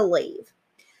permission to leave.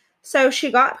 So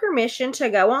she got permission to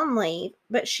go on leave,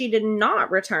 but she did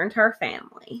not return to her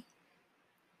family.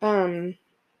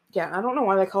 Yeah, I don't know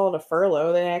why they call it a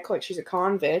furlough. They act like she's a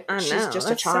convict. I know, she's just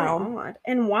a child. So odd.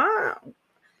 And why?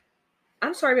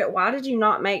 I'm sorry, but why did you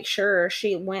not make sure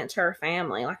she went to her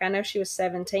family? Like, I know she was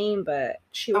 17, but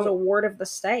she was a ward of the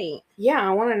state. Yeah,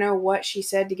 I want to know what she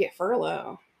said to get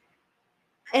furlough.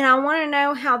 And I want to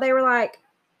know how they were like,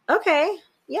 okay,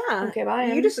 yeah. Okay,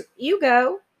 bye. You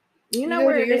go. You know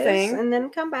where it is. Thing. And then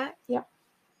come back. Yep.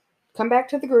 Come back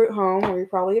to the group home where you're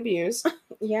probably abused.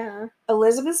 Yeah.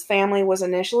 Elizabeth's family was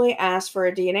initially asked for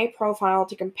a DNA profile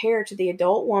to compare to the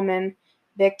adult woman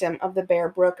victim of the Bear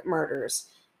Brook murders.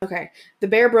 Okay, the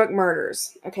Bear Brook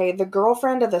murders. Okay, the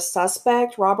girlfriend of the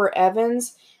suspect, Robert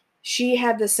Evans, she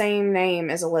had the same name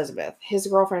as Elizabeth. His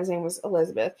girlfriend's name was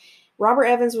Elizabeth. Robert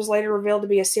Evans was later revealed to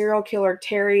be a serial killer,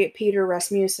 Terry Peter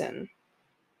Rasmussen.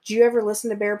 Did you ever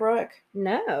listen to Bear Brook?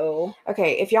 No.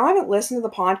 Okay, if y'all haven't listened to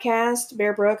the podcast,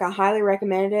 Bear Brook, I highly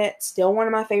recommend it. Still one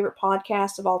of my favorite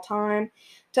podcasts of all time.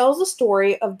 Tells the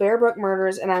story of Bear Brook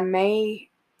murders, and I may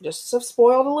just have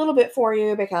spoiled a little bit for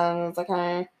you because,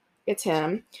 okay, it's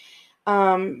him.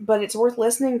 But it's worth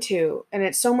listening to, and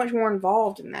it's so much more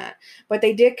involved in that. But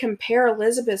they did compare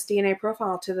Elizabeth's DNA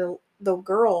profile to the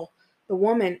girl, the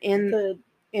woman in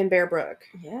Bear Brook.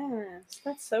 Yes,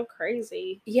 that's so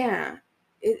crazy. Yeah,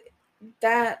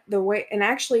 the way, and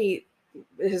actually,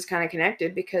 this is kind of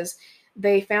connected because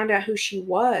they found out who she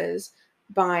was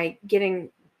by getting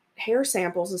hair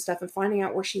samples and stuff and finding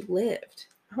out where she lived.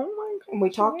 Oh my god! And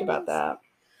we talked about that.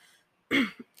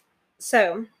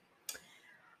 So,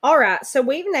 all right. So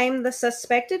we've named the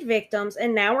suspected victims,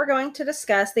 and now we're going to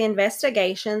discuss the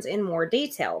investigations in more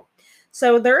detail.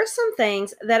 So there are some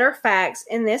things that are facts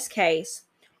in this case,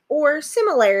 or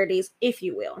similarities, if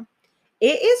you will.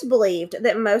 It is believed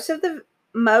that most of the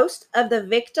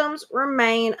victims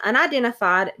remain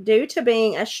unidentified due to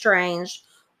being estranged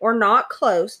or not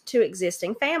close to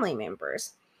existing family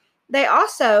members. They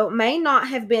also may not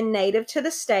have been native to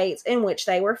the states in which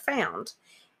they were found.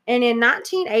 And in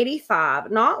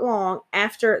 1985, not long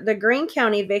after the Greene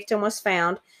County victim was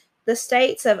found, the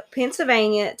states of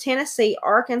Pennsylvania, Tennessee,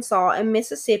 Arkansas, and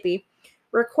Mississippi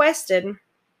requested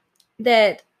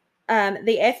that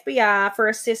the FBI for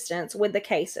assistance with the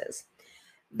cases.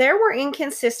 There were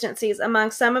inconsistencies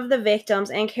among some of the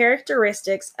victims and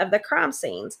characteristics of the crime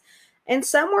scenes, and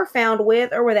some were found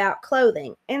with or without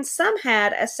clothing, and some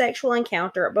had a sexual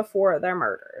encounter before their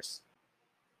murders.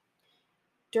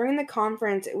 During the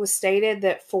conference, it was stated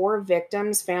that 4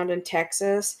 victims found in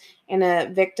Texas and a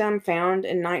victim found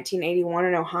in 1981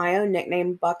 in Ohio,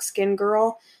 nicknamed Buckskin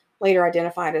Girl, later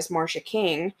identified as Marcia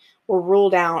King, were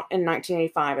ruled out in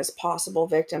 1985 as possible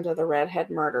victims of the Redhead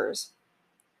murders.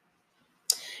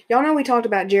 Y'all know we talked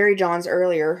about Jerry Johns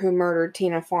earlier, who murdered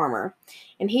Tina Farmer,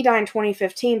 and he died in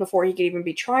 2015 before he could even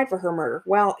be tried for her murder.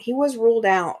 Well, he was ruled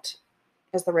out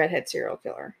as the Redhead serial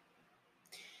killer.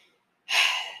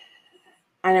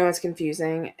 I know it's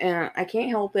confusing, and I can't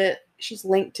help it. She's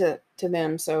linked to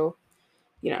them, so,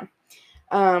 you know.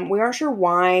 We aren't sure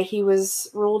why he was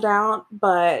ruled out,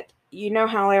 but you know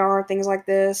how they are, things like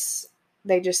this.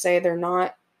 They just say they're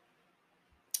not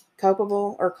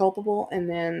culpable, and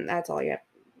then that's all you have.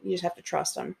 You just have to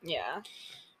trust them. Yeah.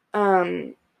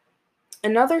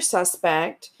 Another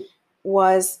suspect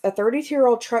was a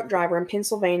 32-year-old truck driver in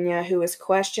Pennsylvania who was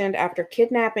questioned after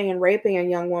kidnapping and raping a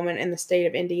young woman in the state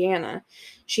of Indiana.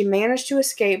 She managed to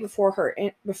escape before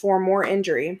more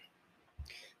injury.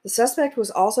 The suspect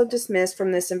was also dismissed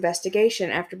from this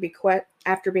investigation after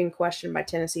being questioned by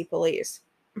Tennessee police.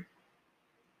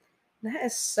 That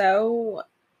is so...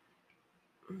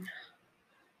 I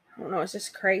don't know, it's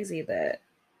just crazy that...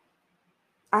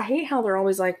 I hate how they're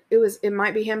always like, it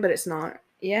might be him, but it's not.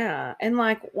 Yeah, and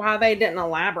like why they didn't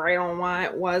elaborate on why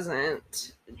it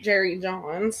wasn't Jerry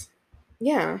Johns.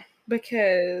 Yeah.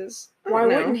 Because why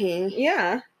wouldn't he?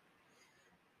 Yeah.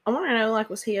 I want to know, like,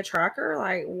 was he a trucker?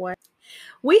 Like, what?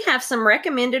 We have some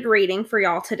recommended reading for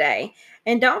y'all today.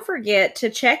 And don't forget to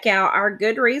check out our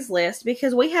Goodreads list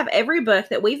because we have every book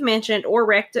that we've mentioned or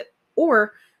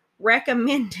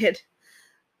recommended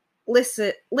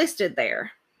listed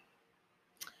there.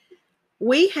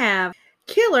 We have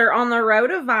Killer on the Road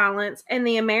of Violence and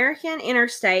the American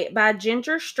Interstate by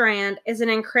Ginger Strand is an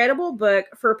incredible book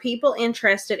for people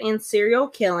interested in serial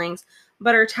killings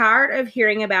but are tired of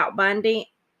hearing about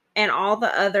Bundy and all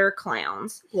the other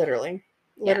clowns. Literal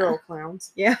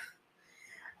clowns. Yeah.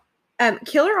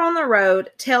 Killer on the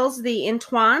Road tells the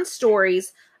entwined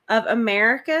stories of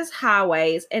America's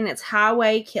highways and its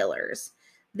highway killers.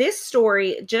 This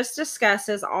story just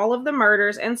discusses all of the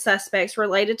murders and suspects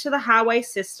related to the highway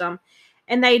system,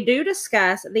 and they do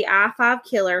discuss the I-5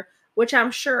 killer, which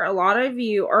I'm sure a lot of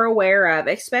you are aware of,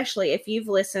 especially if you've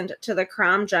listened to the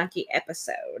Crime Junkie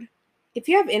episode. If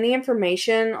you have any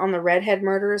information on the Redhead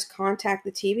murders, contact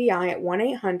the TBI at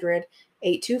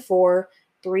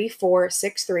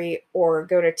 1-800-824-3463 or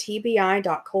go to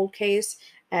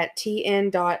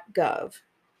tbi.coldcase@tn.gov.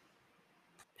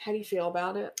 How do you feel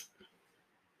about it?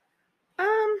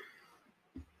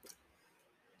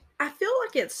 I feel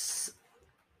like it's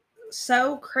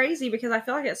so crazy because I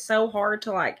feel like it's so hard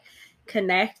to like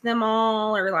connect them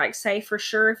all or like say for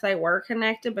sure if they were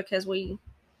connected because we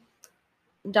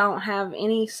don't have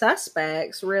any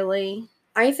suspects really.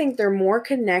 I think they're more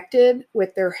connected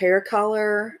with their hair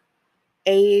color,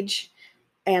 age,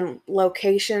 and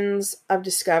locations of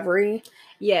discovery.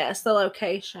 Yes, the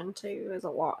location too is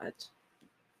a lot.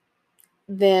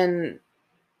 Than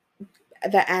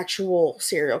the actual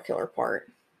serial killer part.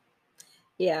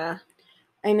 Yeah.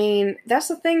 I mean, that's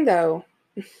the thing, though.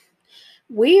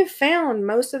 We have found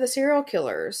most of the serial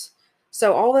killers.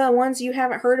 So all the ones you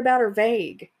haven't heard about are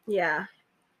vague. Yeah.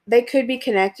 They could be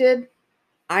connected.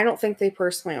 I don't think they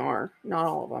personally are. Not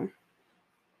all of them.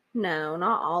 No,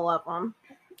 not all of them.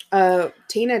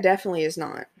 Tina definitely is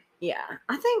not. Yeah.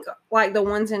 I think like the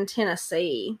ones in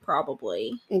Tennessee,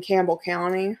 probably. In Campbell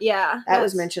County. Yeah. That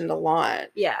was mentioned a lot.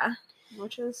 Yeah.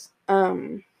 Which is.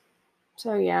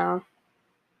 So yeah.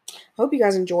 Hope you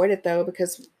guys enjoyed it though,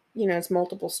 because it's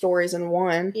multiple stories in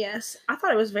one. Yes. I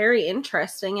thought it was very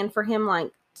interesting, and for him,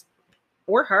 like,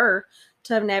 or her,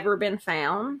 to have never been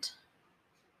found.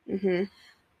 Mm-hmm.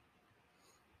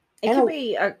 It could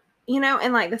be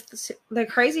and like the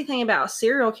crazy thing about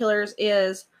serial killers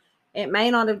is it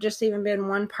may not have just even been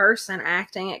one person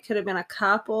acting. It could have been a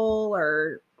couple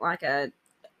or like a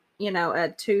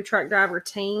 2-truck driver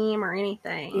team or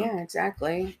anything. Yeah,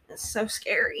 exactly. It's so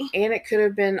scary. And it could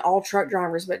have been all truck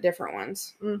drivers, but different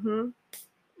ones. Mm-hmm.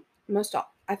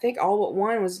 I think all but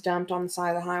one was dumped on the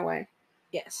side of the highway.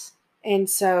 Yes. And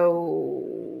so,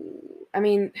 I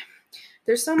mean,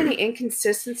 there's so many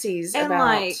inconsistencies and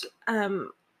about like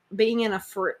being in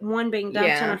one being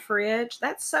dumped in a fridge.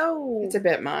 That's so. It's a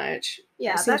bit much.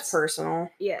 Yeah, that's personal.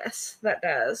 Yes, that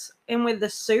does. And with the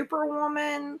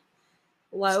Superwoman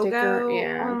logo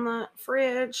sticker, on the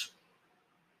fridge,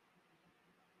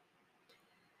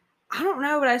 I don't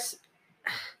know, but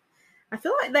I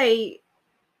feel like they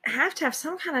have to have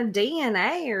some kind of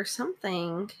DNA or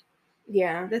something.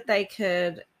 Yeah, that they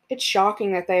could. It's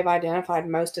shocking that they've identified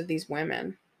most of these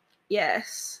women.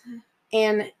 Yes.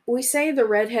 And we say the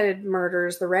redheaded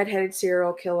murders, the redheaded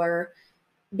serial killer,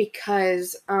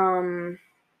 because in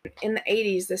the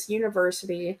 80s, this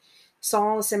university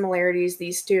saw the similarities,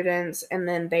 these students, and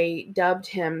then they dubbed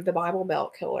him the Bible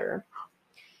Belt Killer.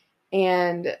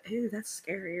 And ooh, that's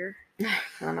scarier.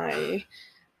 I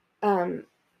know.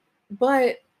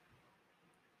 But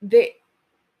the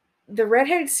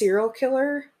redheaded serial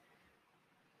killer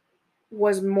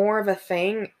was more of a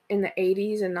thing in the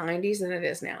 80s and 90s than it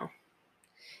is now.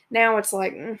 Now it's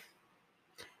like,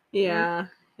 yeah,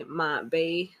 it might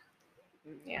be.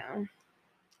 Yeah.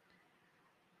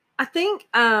 I think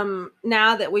now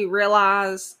that we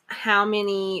realize how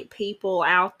many people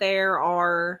out there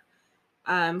are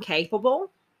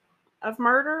capable of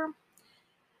murder,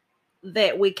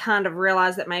 that we kind of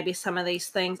realize that maybe some of these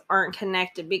things aren't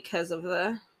connected because of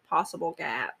the possible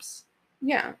gaps.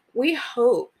 Yeah. We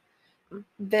hope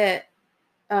that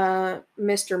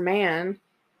Mr. Mann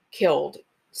killed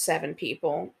 7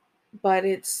 people, but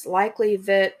it's likely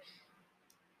that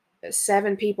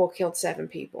 7 people killed 7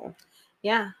 people.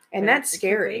 Yeah. And that's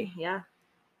scary. Yeah.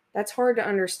 That's hard to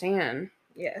understand.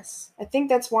 Yes. I think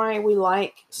that's why we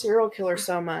like serial killers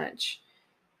so much,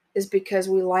 is because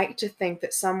we like to think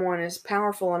that someone is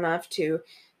powerful enough to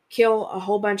kill a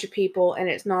whole bunch of people and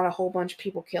it's not a whole bunch of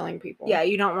people killing people. Yeah,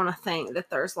 you don't want to think that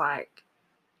there's like,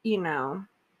 your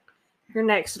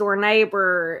next door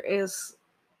neighbor is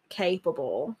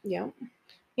capable. Yeah.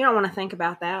 You don't want to think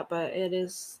about that, but it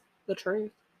is the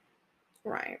truth.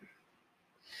 Right.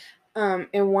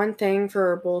 And one thing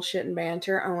for bullshit and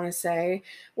banter, I want to say,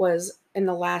 was in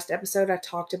the last episode, I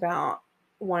talked about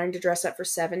wanting to dress up for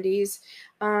 70s.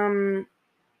 And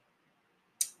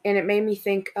it made me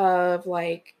think of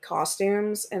like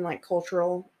costumes and like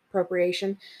cultural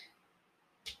appropriation.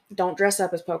 Don't dress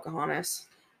up as Pocahontas.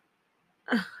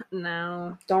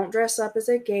 No. Don't dress up as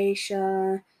a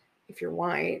geisha if you're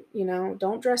white,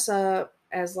 Don't dress up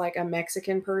as like a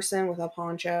Mexican person with a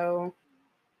poncho.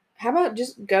 How about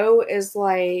just go as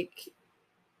like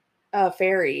a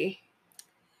fairy?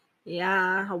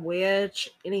 Yeah, a witch,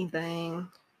 anything.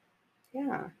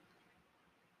 Yeah.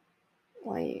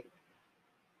 Like,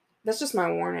 that's just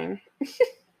my warning.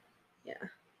 Yeah.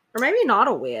 Or maybe not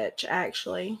a witch,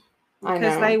 actually.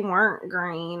 Because they weren't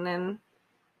green and...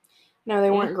 No,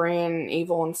 they weren't green,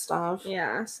 evil and stuff.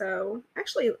 Yeah, so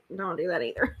actually don't do that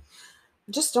either.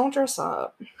 Just don't dress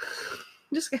up.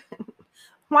 Just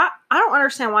why? I don't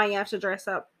understand why you have to dress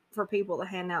up for people to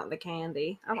hand out the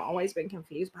candy. I've always been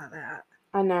confused by that.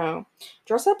 I know.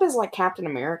 Dress up as like Captain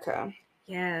America.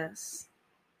 Yes.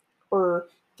 Or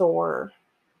Thor.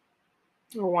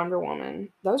 Or Wonder Woman.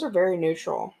 Those are very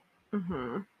neutral.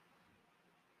 Mm-hmm.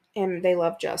 And they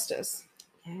love justice.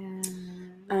 Yes.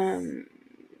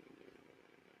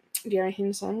 Do you have anything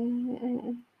to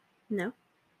say? No.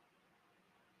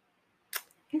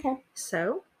 Okay.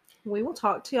 So, we will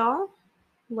talk to y'all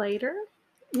later.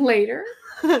 Later?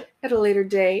 At a later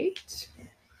date.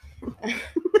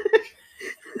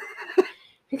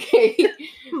 Okay.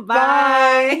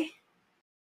 Bye.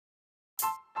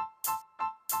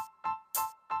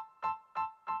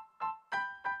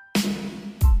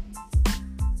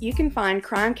 You can find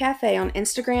Crime Cafe on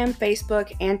Instagram,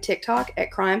 Facebook, and TikTok at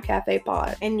Crime Cafe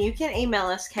Pod. And you can email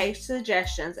us case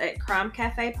suggestions at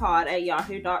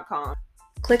crimecafepod@yahoo.com.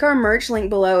 Click our merch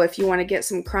link below if you want to get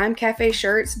some Crime Cafe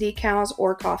shirts, decals,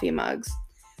 or coffee mugs.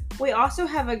 We also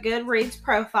have a Goodreads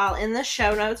profile in the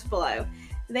show notes below.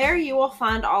 There you will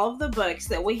find all of the books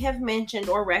that we have mentioned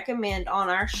or recommend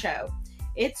on our show.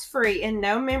 It's free and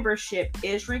no membership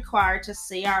is required to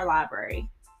see our library.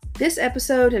 This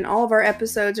episode and all of our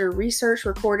episodes are researched,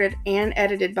 recorded, and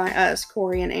edited by us,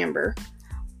 Corey and Amber.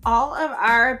 All of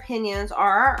our opinions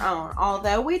are our own.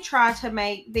 Although we try to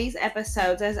make these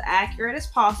episodes as accurate as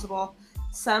possible,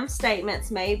 some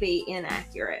statements may be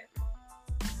inaccurate.